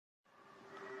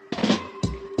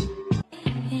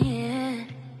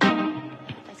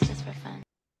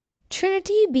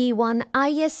Trinity B1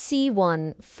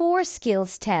 ISC1 4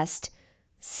 Skills Test,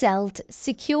 SELT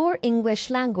Secure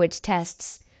English Language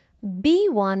Tests,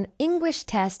 B1 English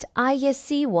Test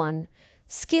ISC1,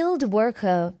 Skilled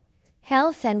Worker,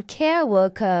 Health and Care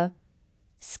Worker,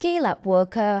 Scale-Up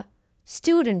Worker,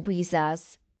 Student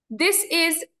Visas. This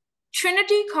is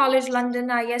Trinity College London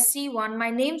ISC1.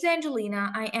 My name's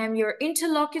Angelina. I am your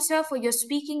interlocutor for your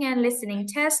speaking and listening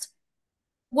test.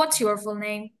 What's your full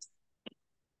name?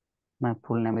 My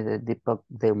full name is Deepak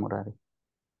Devmurari.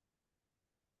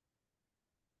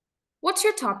 What's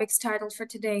your topic's title for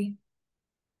today?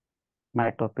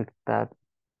 My topic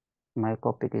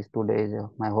is today is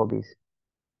my hobbies.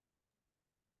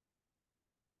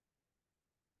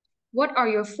 What are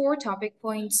your 4 topic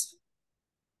points?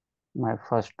 My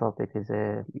first topic is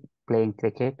playing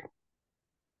cricket.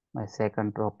 My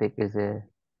second topic is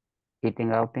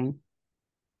eating outing.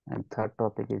 And third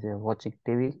topic is watching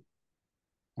TV.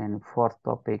 And fourth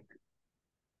topic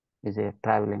is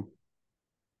traveling.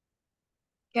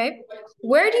 Okay.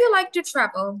 Where do you like to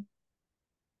travel?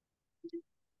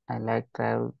 I like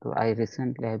travel. I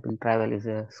recently have been travel is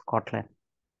Scotland.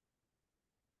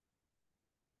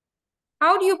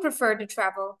 How do you prefer to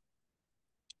travel?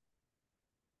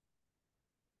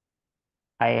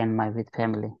 I and my with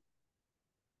family.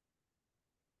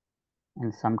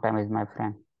 And sometimes my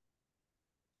friend.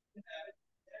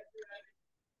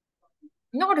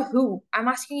 Not who. I'm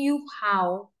asking you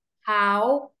how.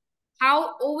 How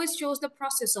always shows the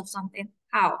process of something.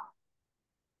 How?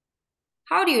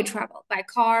 How do you travel? By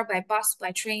car, by bus,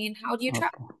 by train? How do you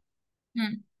travel?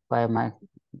 By my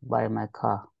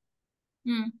car.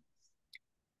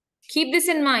 Keep this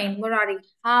in mind, Murari.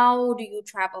 How do you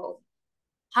travel?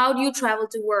 How do you travel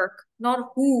to work?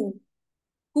 Not who.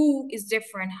 Who is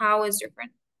different. How is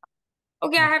different.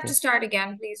 Okay, I have to start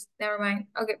again, please. Never mind.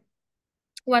 Okay.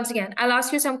 Once again, I'll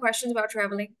ask you some questions about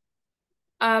traveling.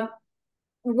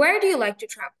 Where do you like to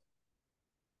travel?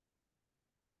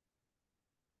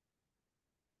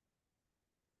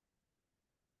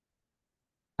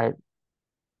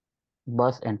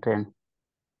 Bus and train.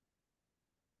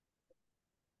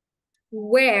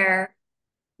 Where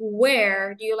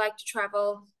do you like to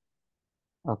travel?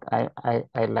 Okay,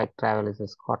 I like travel is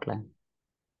Scotland.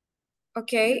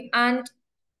 Okay, and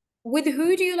with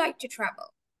who do you like to travel?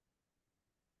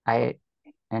 I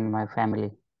and my family,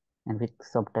 and with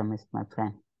sometimes my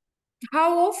friend.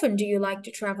 How often do you like to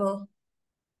travel?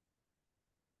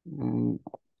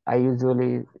 I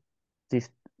usually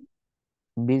just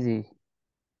busy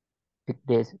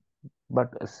weekdays, but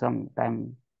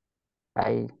sometimes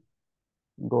I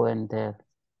go in there.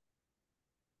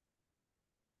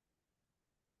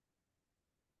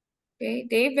 Okay,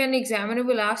 Dave, an examiner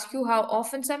will ask you how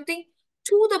often something,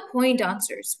 to the point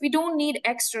answers. We don't need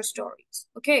extra stories.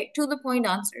 Okay, to the point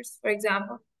answers. For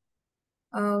example,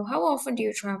 how often do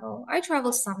you travel? I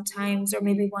travel sometimes, or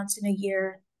maybe once in a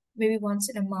year, maybe once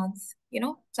in a month,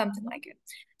 something like it.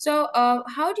 So,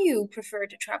 how do you prefer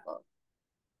to travel?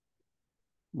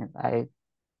 I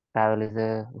travel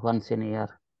is once in a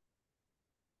year,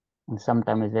 and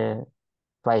sometimes is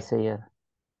twice a year.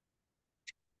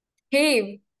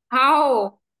 Hey,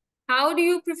 how? How do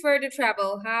you prefer to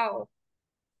travel? How?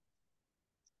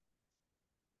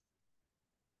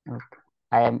 Okay.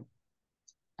 I am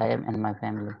in my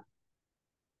family.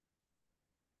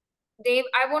 Dave,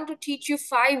 I want to teach you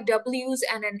 5 W's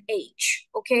and an H.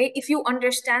 Okay, if you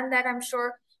understand that, I'm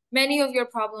sure many of your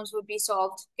problems would be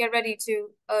solved. Get ready to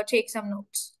take some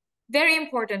notes. Very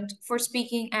important for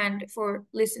speaking and for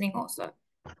listening also.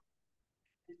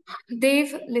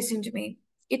 Dave, listen to me.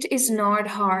 It is not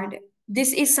hard.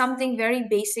 This is something very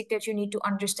basic that you need to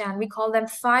understand. We call them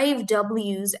 5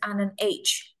 W's and an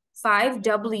H. 5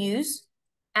 W's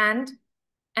and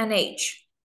an H.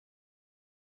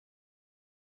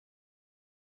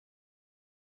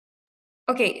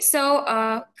 Okay,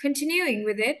 so continuing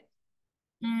with it,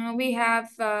 we have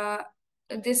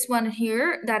this one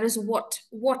here. That is what.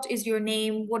 What is your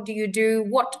name? What do you do?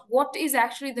 What is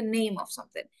actually the name of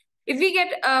something? If we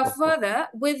get further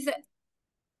with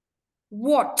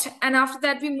what, and after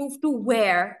that we move to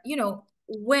where,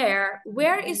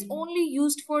 where is only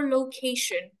used for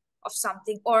location of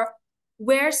something, or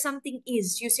where something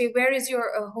is. You say, where is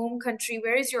your home country?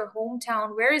 Where is your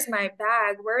hometown? Where is my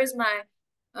bag? Where's my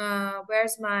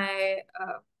where's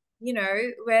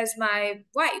my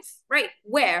wife, right?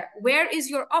 Where is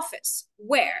your office?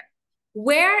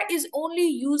 Where is only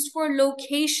used for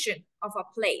location of a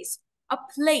place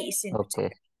in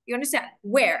particular. You understand?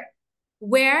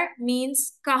 Where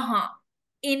means kahan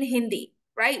in Hindi,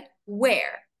 right?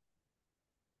 Where.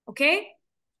 Okay?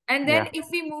 And then Yeah. if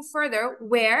we move further,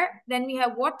 where, then we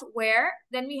have what, where,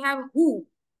 then we have who.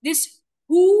 This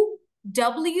who,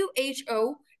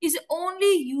 WHO, is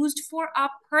only used for a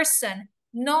person,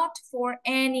 not for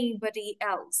anybody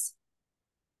else.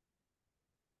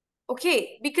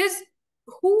 Okay, because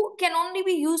who can only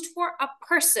be used for a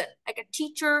person, like a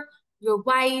teacher, your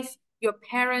wife, your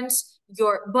parents,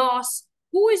 your boss.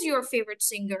 Who is your favorite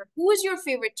singer? Who is your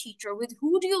favorite teacher? With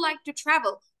who do you like to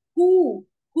travel? Who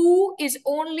is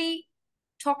only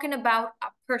talking about a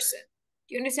person.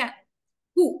 Do you understand?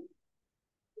 Who?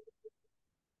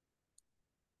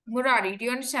 Murari, do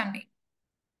you understand me?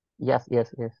 Yes,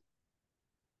 yes, yes.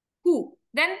 Who?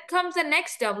 Then comes the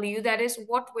next W, that is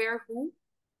what, where, who,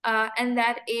 and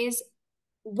that is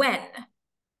when.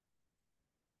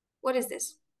 What is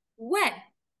this? When?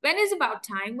 When is about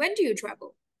time. When do you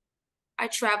travel? I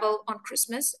travel on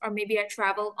Christmas, or maybe I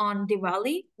travel on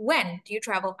Diwali. When do you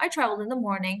travel? I travel in the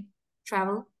morning,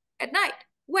 travel at night.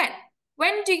 When?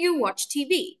 When do you watch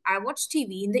TV? I watch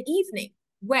TV in the evening.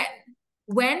 When?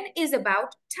 When is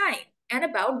about time and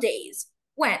about days.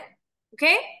 When?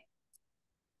 Okay?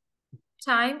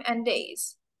 Time and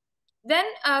days. Then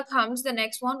comes the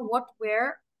next one, what,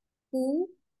 where, who,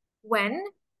 when,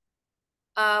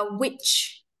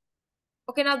 which.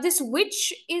 Okay, now this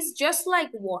which is just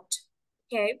like what.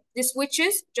 Okay, this which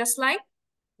is just like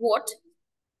what,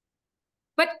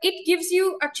 but it gives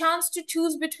you a chance to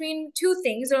choose between two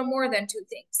things or more than two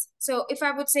things. So if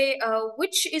I would say,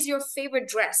 which is your favorite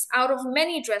dress out of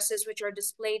many dresses which are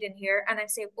displayed in here, and I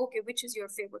say, okay, which is your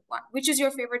favorite one? Which is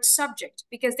your favorite subject?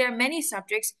 Because there are many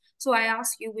subjects, so I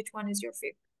ask you which one is your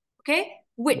favorite. Okay,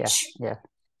 which. Yeah,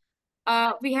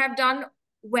 yeah. We have done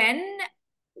when,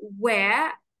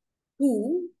 where,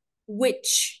 who,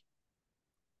 which,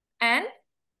 and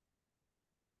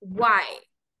why.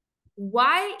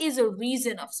 Why is a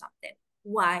reason of something.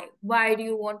 Why? Why do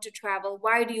you want to travel?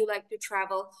 Why do you like to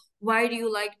travel? Why do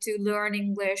you like to learn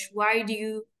English? Why do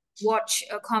you watch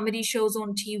comedy shows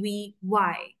on TV?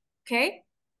 Why? Okay?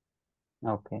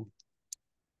 Okay.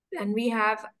 Then we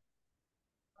have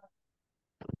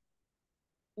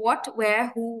what, where,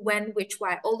 who, when, which,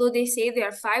 why. Although they say there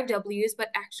are 5 W's, but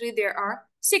actually there are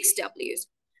 6 W's.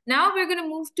 Now we're going to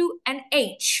move to an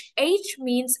H. H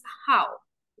means how.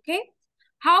 Okay?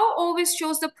 How always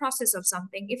shows the process of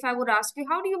something. If I would ask you,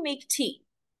 how do you make tea?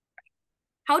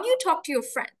 How do you talk to your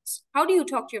friends? How do you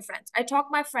talk to your friends? I talk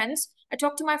to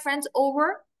my friends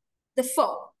over the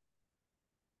phone.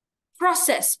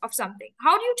 Process of something.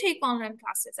 How do you take online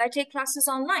classes? I take classes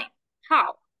online.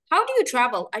 How? How do you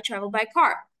travel? I travel by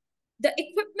car. The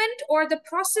equipment or the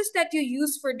process that you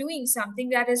use for doing something,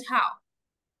 that is how.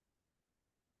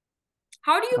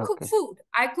 How do you cook Okay. food?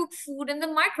 I cook food in the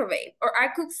microwave, or I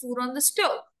cook food on the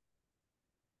stove.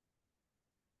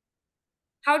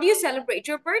 How do you celebrate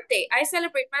your birthday? I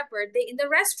celebrate my birthday in the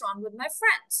restaurant with my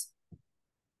friends.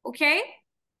 Okay?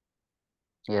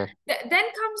 Yes. Then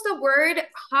comes the word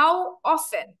how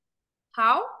often.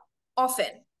 How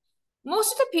often.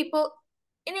 Most of the people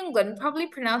in England probably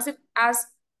pronounce it as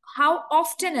how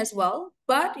often as well,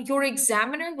 but your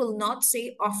examiner will not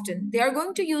say often. They are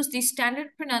going to use the standard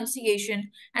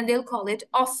pronunciation and they'll call it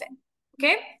often.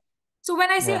 Okay? So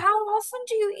when I say, Yeah. how often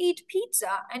do you eat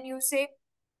pizza? And you say,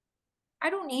 I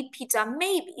don't eat pizza,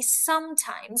 maybe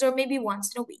sometimes, or maybe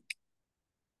once in a week.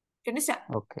 Do you understand?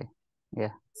 Okay.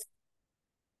 Yeah.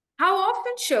 How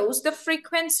often shows the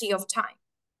frequency of time.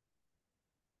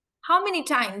 How many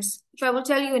times? If I will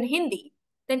tell you in Hindi,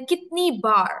 then kitni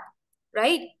bar,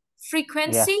 right?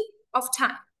 Frequency of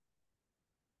time.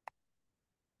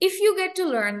 If you get to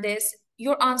learn this,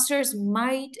 your answers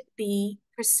might be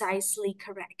precisely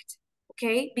correct,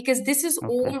 okay? Because this is Okay.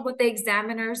 all what the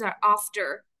examiners are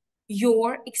after.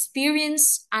 Your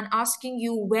experience and asking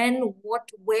you when, what,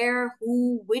 where,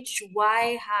 who, which,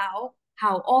 why, how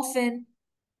often,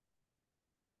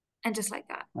 and just like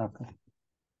that. Okay.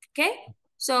 Okay?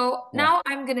 So Yeah. now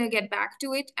I'm gonna get back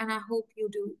to it and I hope you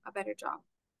do a better job.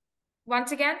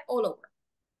 Once again, all over.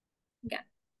 Again.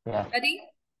 Yeah. Ready?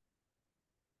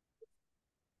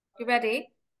 You ready?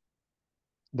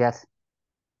 Yes.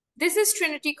 This is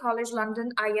Trinity College London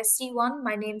ISE 1.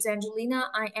 My name's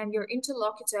Angelina. I am your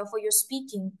interlocutor for your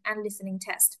speaking and listening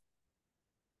test.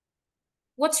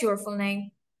 What's your full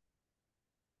name?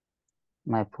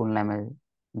 My full name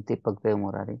is Deepak Dev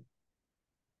Murari.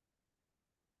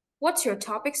 What's your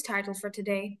topic's title for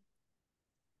today?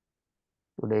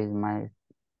 Today is my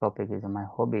topic is my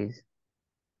hobbies.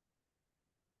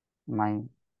 My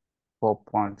 4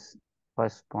 points.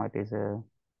 First point is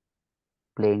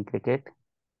playing cricket.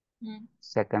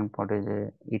 Second point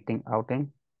is eating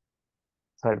outing.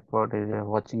 Third point is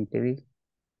watching TV.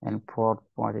 and fourth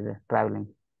point is traveling.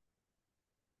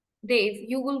 Dave,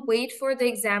 you will wait for the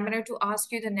examiner to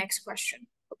ask you the next question.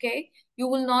 Okay? You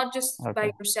will not just by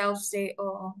Okay. yourself say,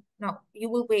 oh, no, you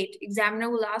will wait. Examiner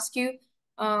will ask you,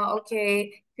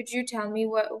 okay, could you tell me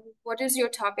what is your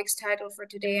topic's title for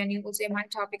today? And you will say, my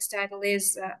topic's title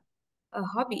is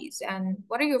hobbies. And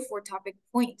what are your 4 topic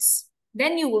points?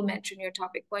 Then you will mention your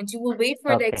topic points. You will wait for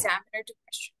the Okay. examiner to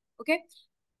question. Okay?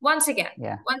 Once again.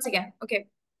 Yeah. Once again. Okay.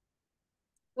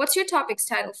 What's your topic's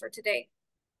title for today?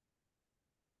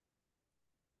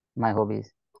 My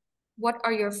hobbies. What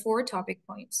are your 4 topic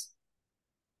points?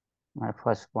 My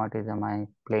first point is my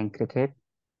playing cricket.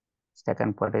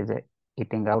 Second point is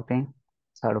eating outing.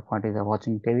 Third point is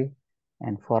watching TV.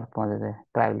 And fourth point is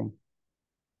traveling.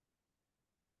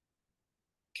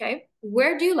 Okay.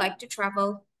 Where do you like to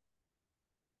travel?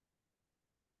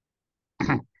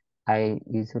 I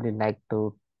usually like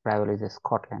to travel is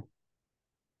Scotland.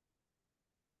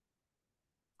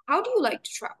 How do you like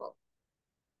to travel?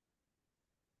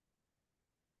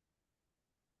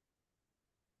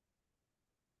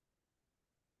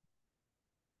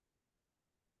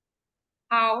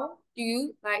 How do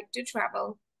you like to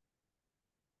travel?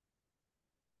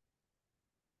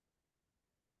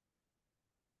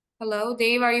 Hello,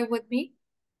 Dave, are you with me?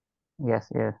 Yes,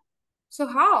 yes. So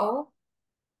how?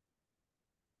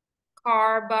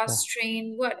 Car, Yeah. bus,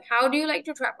 train, what? How do you like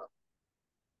to travel?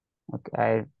 Okay,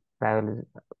 I travel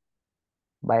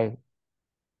by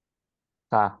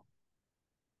car.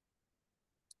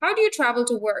 How do you travel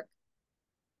to work?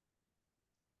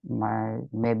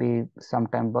 Maybe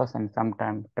sometime bus and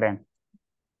sometime train.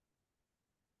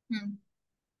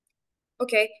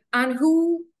 Okay, and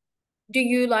who do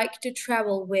you like to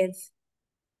travel with?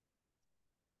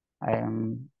 I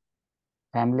am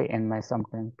family and my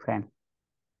sometime friend.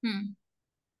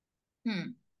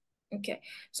 Okay,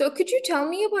 so could you tell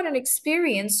me about an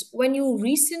experience when you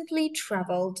recently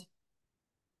traveled?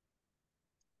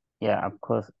 Yeah, of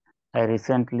course. I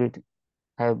recently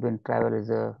have been travel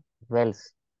is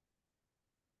Wales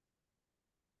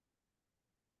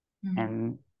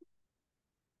and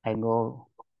I go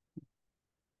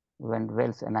went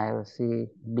Wales and I see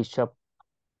Bishop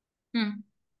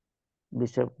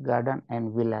Garden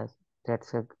and villas.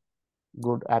 That's a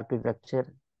good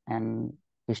architecture and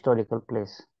historical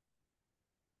place.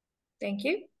 Thank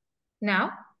you.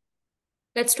 Now,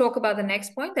 let's talk about the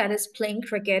next point, that is playing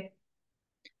cricket.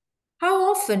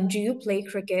 How often do you play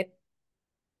cricket?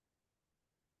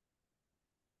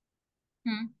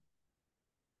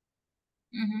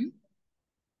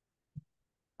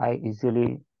 I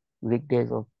usually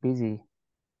weekdays are busy,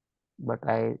 but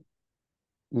I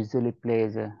usually play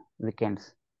as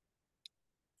weekends.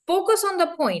 Focus on the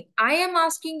point. I am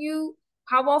asking you,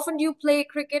 how often do you play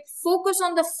cricket? Focus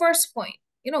on the first point.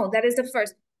 You know, that is the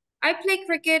first. I play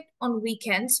cricket on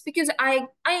weekends because I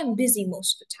am busy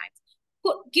most of the time.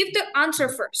 Give the answer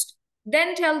first,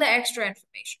 then tell the extra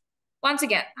information. Once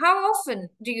again, how often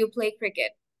do you play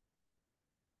cricket?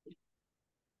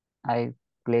 I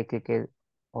play cricket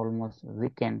almost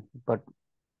weekend, but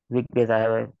weekdays I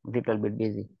have a little bit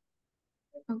busy.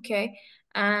 Okay.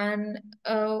 And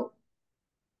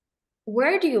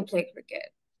where do you play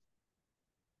cricket?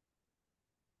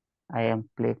 I am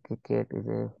play cricket is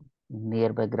a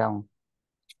nearby ground.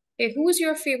 Okay, who is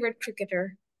your favorite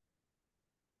cricketer?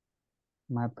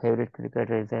 My favorite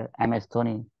cricketer is MS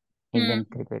Dhoni, Indian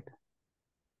cricket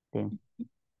team.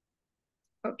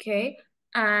 Okay.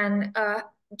 And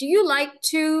do you like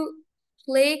to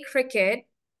play cricket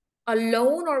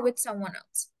alone or with someone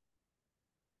else?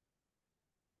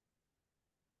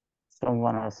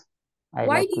 Someone else. I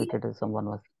Why like do you, cricket as someone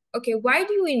else. okay, why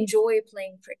do you enjoy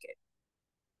playing cricket?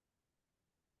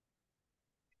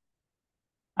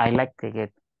 I like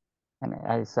cricket and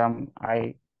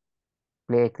I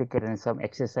play cricket and some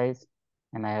exercise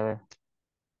and I have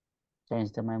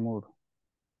changed my mood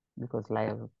because I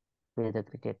have play the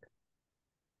cricket.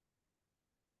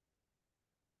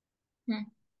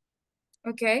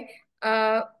 Okay.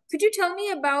 Could you tell me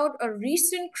about a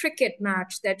recent cricket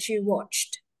match that you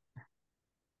watched?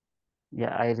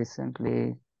 Yeah, I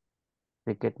recently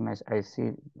cricket match I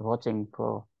see watching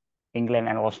for England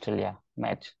and Australia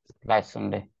match last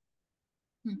Sunday.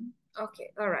 Okay,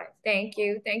 all right. Thank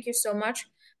you. Thank you so much.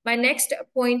 My next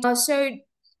point, so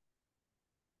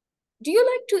do you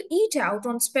like to eat out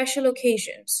on special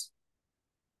occasions?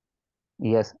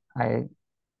 Yes, I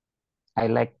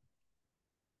like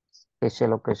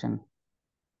special occasion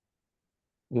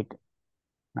eat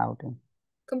outing.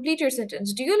 Complete your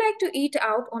sentence. Do you like to eat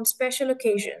out on special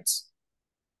occasions?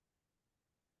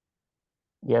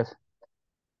 Yes,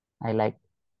 I like.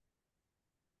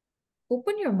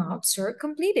 Open your mouth, sir.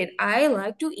 Complete it. I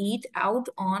like to eat out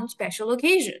on special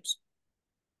occasions.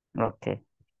 Okay.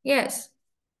 Yes.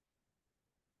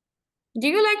 Do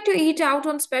you like to eat out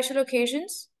on special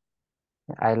occasions?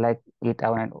 I like eat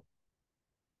out on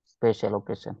special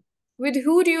occasion. With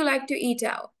who do you like to eat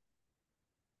out?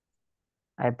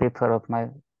 I prefer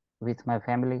with my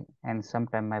family and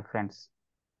sometimes my friends.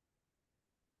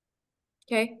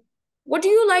 Okay. What do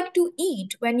you like to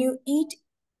eat when you eat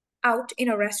out in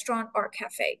a restaurant or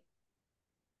cafe?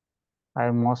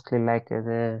 I mostly like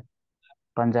the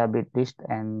Punjabi dish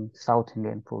and South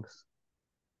Indian foods.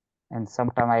 And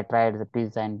sometimes I tried the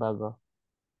pizza and burger.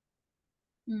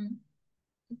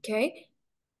 Okay.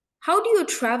 How do you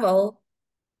travel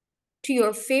to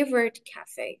your favorite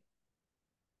cafe?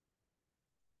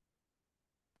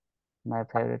 My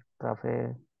favorite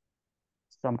cafe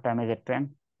sometimes is a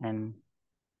train and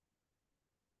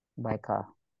by car.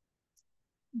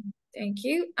 Thank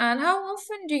you. And how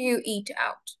often do you eat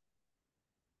out?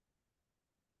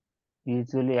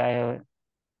 Usually I have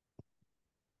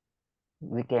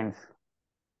weekends,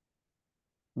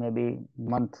 maybe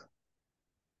month.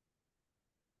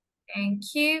 Thank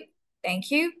you.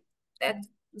 Thank you. That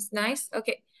was nice.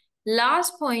 Okay.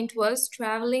 Last point was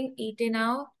traveling, eating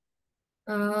out,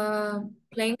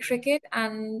 playing cricket,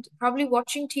 and probably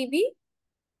watching TV.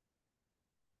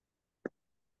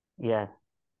 Yeah,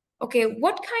 Okay,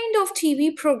 what kind of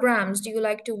TV programs do you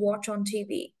like to watch on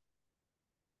TV?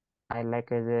 I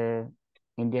like a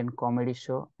Indian comedy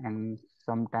show and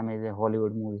sometimes a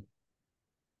Hollywood movie.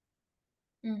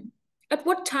 At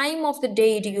what time of the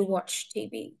day do you watch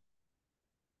TV?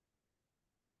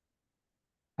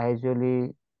 I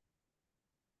usually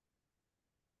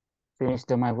finish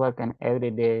my work and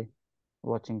every day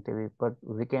watching TV, but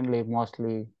weekendly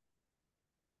mostly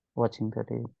watching the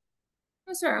TV.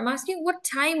 No, sir, I'm asking what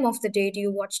time of the day do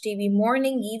you watch TV?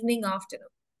 Morning, evening, afternoon?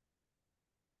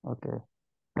 Okay,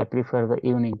 I prefer the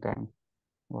evening time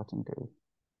watching TV.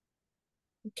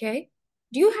 Okay.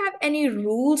 Do you have any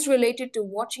rules related to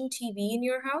watching TV in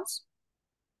your house?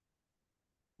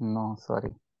 No,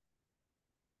 sorry.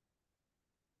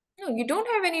 No, you don't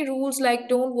have any rules like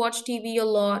don't watch TV a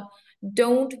lot,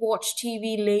 don't watch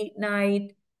TV late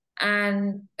night,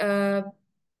 and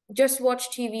just watch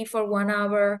TV for 1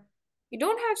 hour. You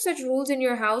don't have such rules in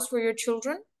your house for your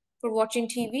children for watching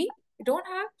TV? You don't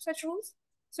have such rules,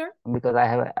 sir? Because I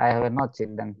have no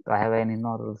children, so I have any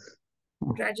no rules.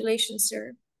 Congratulations,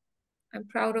 sir. I'm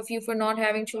proud of you for not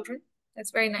having children.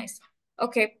 That's very nice.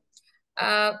 Okay.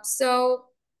 So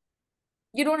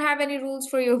you don't have any rules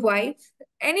for your wife?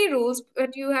 Any rules,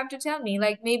 but you have to tell me.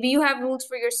 Like maybe you have rules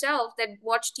for yourself that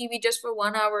watch TV just for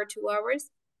 1 hour, 2 hours.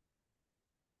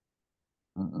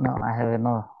 No, I have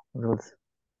no rules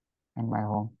in my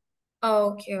home.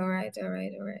 Okay, all right, all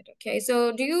right, all right. Okay,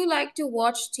 so do you like to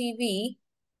watch TV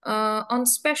on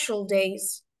special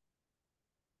days?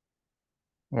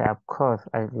 Yeah, of course.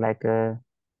 I like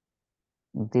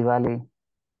Diwali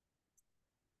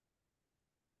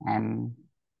and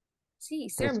See,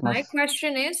 sir, my Christmas.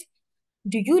 question is,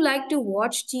 do you like to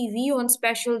watch TV on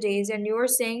special days? And you're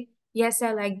saying, yes,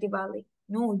 I like Diwali.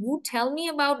 No, you tell me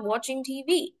about watching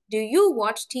TV. Do you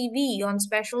watch TV on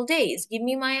special days? Give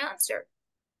me my answer.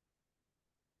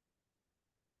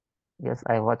 Yes,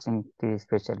 I watching TV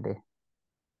special day.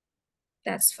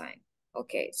 That's fine.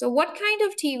 Okay, so what kind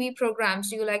of TV programs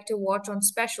do you like to watch on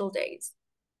special days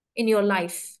in your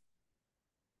life?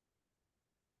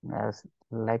 Yes,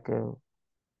 like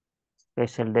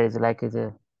special days like is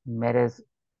a marriage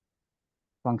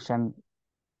function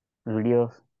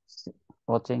videos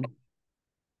watching,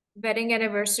 Wedding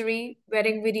anniversary,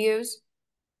 wedding videos?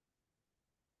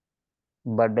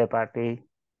 birthday party,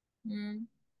 Hmm.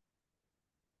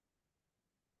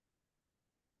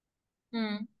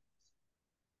 Hmm.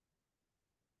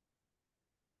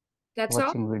 That's all?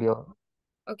 watching video.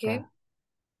 Yeah, Okay.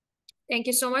 Thank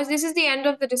you so much. This is the end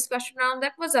of the discussion round.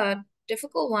 That was a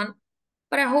difficult one,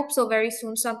 but I hope so very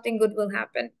soon something good will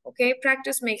happen. Okay.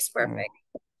 Practice makes yeah, perfect.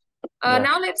 yeah,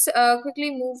 Now let's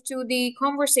quickly move to the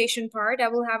conversation part. I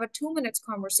will have a 2 minutes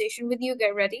conversation with you.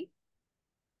 Get ready.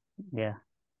 yeah,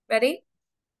 Ready?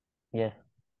 yeah.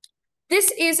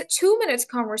 This is 2 minutes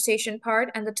conversation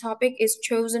part, and the topic is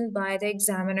chosen by the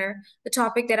examiner. The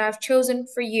topic that I've chosen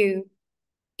for you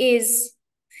is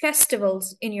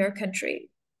festivals in your country.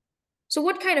 So,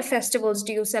 what kind of festivals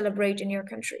do you celebrate in your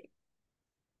country?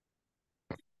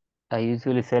 I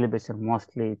usually celebration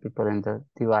mostly people in the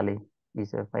Diwali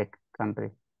is a like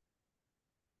country.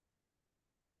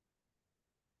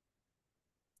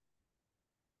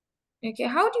 Okay,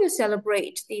 how do you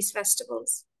celebrate these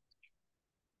festivals?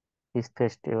 This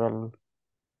festival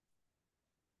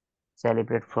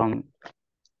celebrate from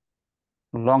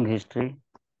long history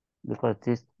because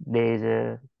this day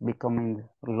is becoming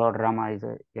Lord Rama is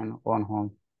in own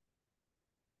home.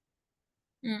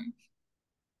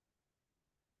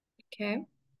 Okay.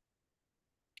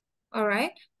 All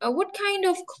right. What kind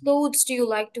of clothes do you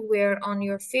like to wear on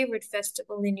your favorite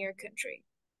festival in your country?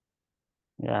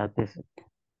 Yeah, this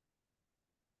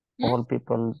all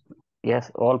people,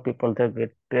 yes, all people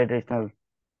celebrate traditional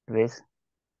dress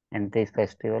in this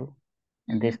festival.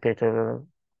 And this festival,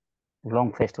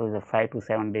 long festival is a 5 to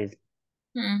 7 days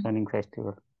running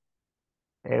festival.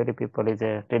 Every people is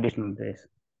a traditional dress.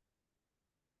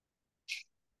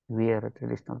 Wear a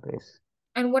traditional dress.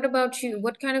 And what about you?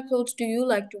 What kind of clothes do you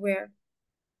like to wear?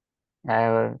 I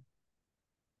have a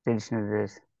traditional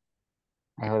dress.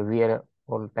 I have wear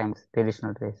all times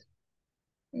traditional dress.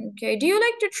 Okay. Do you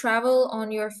like to travel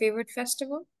on your favorite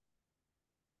festival?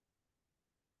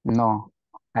 No,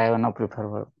 I have no prefer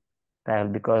for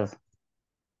travel because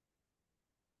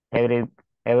every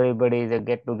everybody is a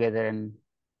get together and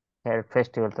have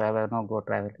festival, so I will not go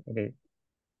travel any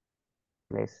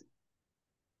place.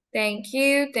 Thank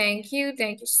you. Thank you.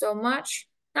 Thank you so much.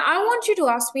 Now, I want you to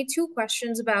ask me 2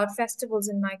 questions about festivals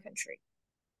in my country.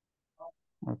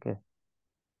 Okay.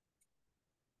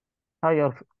 How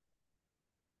your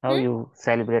how you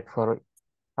celebrate for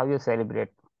how you celebrate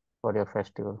for your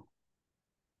festival?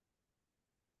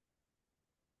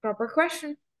 Proper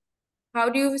question. How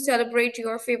do you celebrate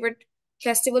your favorite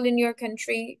festival in your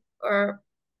country or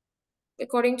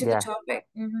according to the Yeah. topic?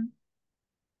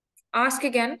 Ask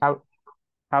again.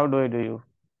 How do you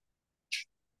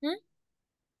Hmm?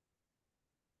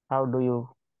 how do you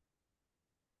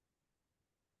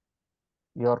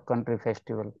your country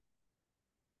festival?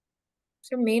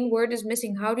 So main word is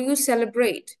missing. How do you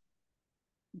celebrate?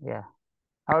 Yeah.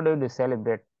 How do you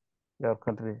celebrate your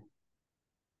country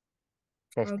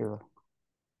How, festival?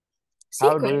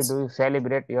 How sequence. do you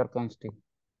celebrate your country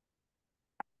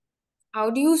How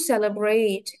do you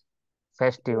celebrate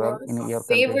festival your in your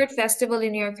country? favorite festival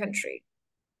in your country?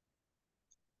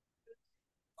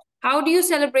 How do you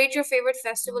celebrate your favorite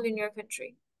festival in your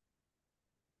country?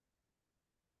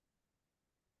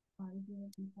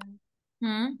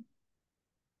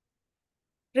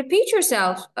 Repeat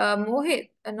yourself, Mohit,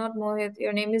 not Mohit.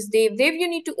 Your name is Dev. Dev, you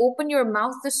need to open your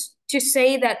mouth to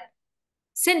say that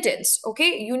sentence,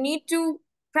 okay? You need to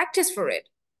practice for it.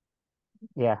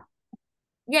 Yeah.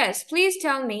 Yes, please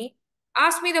tell me.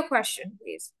 Ask me the question,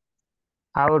 please.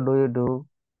 How do you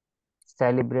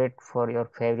celebrate for your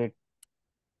favorite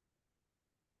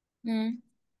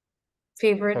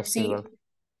Favorite, see. festival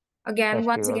Again,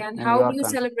 once festival again, in how do your you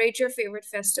country? celebrate your favorite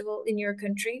festival in your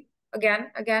country?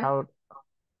 Again. How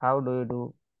how do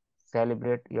you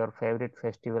celebrate your favorite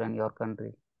festival in your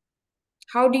country?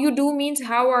 How do you do means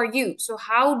how are you? So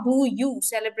how do you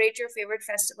celebrate your favorite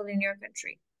festival in your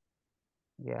country?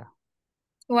 Yeah.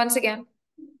 Once again.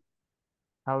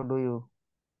 How do you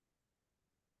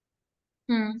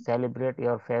celebrate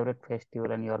your favorite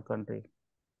festival in your country?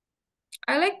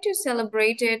 I like to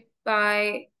celebrate it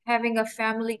by having a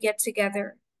family get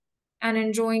together and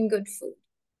enjoying good food.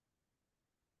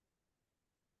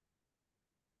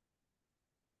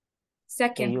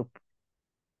 Okay, Second,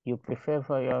 you prefer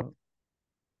for your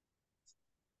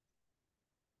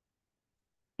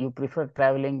you prefer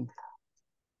traveling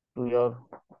to your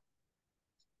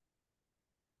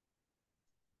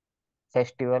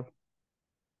festival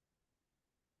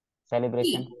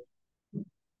celebration?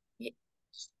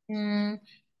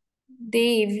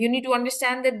 Dave, you need to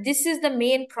understand that this is the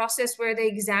main process where the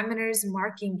examiner is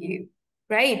marking you,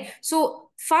 right?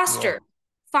 So Yeah.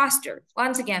 faster.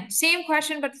 Once again, same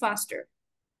question, but faster.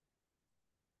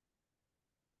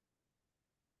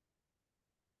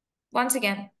 Once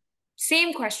again,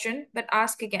 same question, but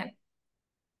ask again. You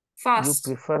Fast.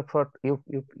 prefer for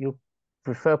you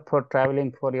prefer for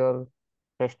traveling for your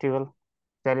festival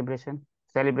celebration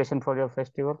for your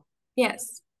festival?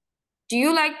 Yes. Do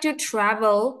you like to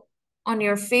travel on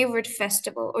your favorite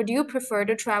festival or do you prefer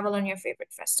to travel on your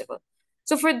favorite festival?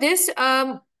 So for this,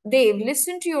 Dave,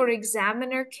 listen to your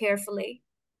examiner carefully,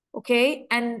 okay?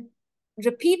 And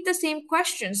repeat the same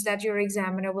questions that your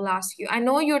examiner will ask you. I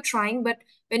know you're trying, but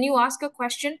when you ask a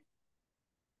question,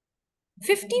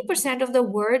 50% of the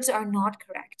words are not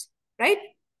correct, right?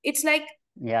 It's like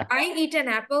Yeah. I eat an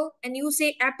apple and you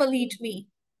say apple eat me,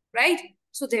 right?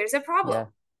 So there's a problem, Yeah.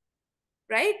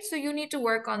 right? So you need to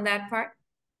work on that part.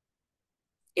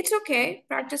 It's okay.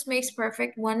 Practice makes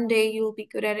perfect. One day you'll be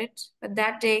good at it, but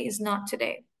that day is not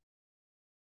today.